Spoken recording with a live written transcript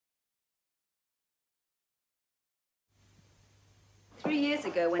3 years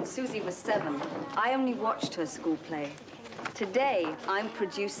ago, when Susie was 7, I only watched her school play. Today, I'm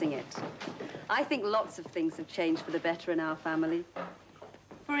producing it. I think lots of things have changed for the better in our family.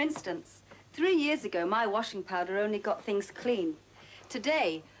 For instance, 3 years ago, my washing powder only got things clean.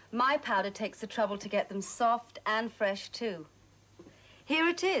 Today, my powder takes the trouble to get them soft and fresh, too. Here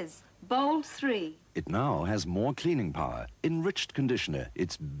it is, Bold 3. It now has more cleaning power. Enriched conditioner.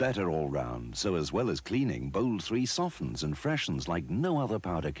 It's better all round. So as well as cleaning, Bold 3 softens and freshens like no other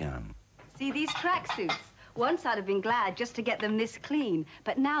powder can. See these tracksuits? Once I'd have been glad just to get them this clean,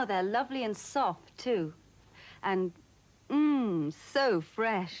 but now they're lovely and soft, too. And, so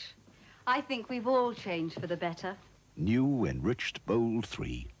fresh. I think we've all changed for the better. New enriched Bold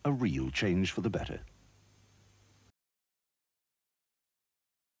 3. A real change for the better.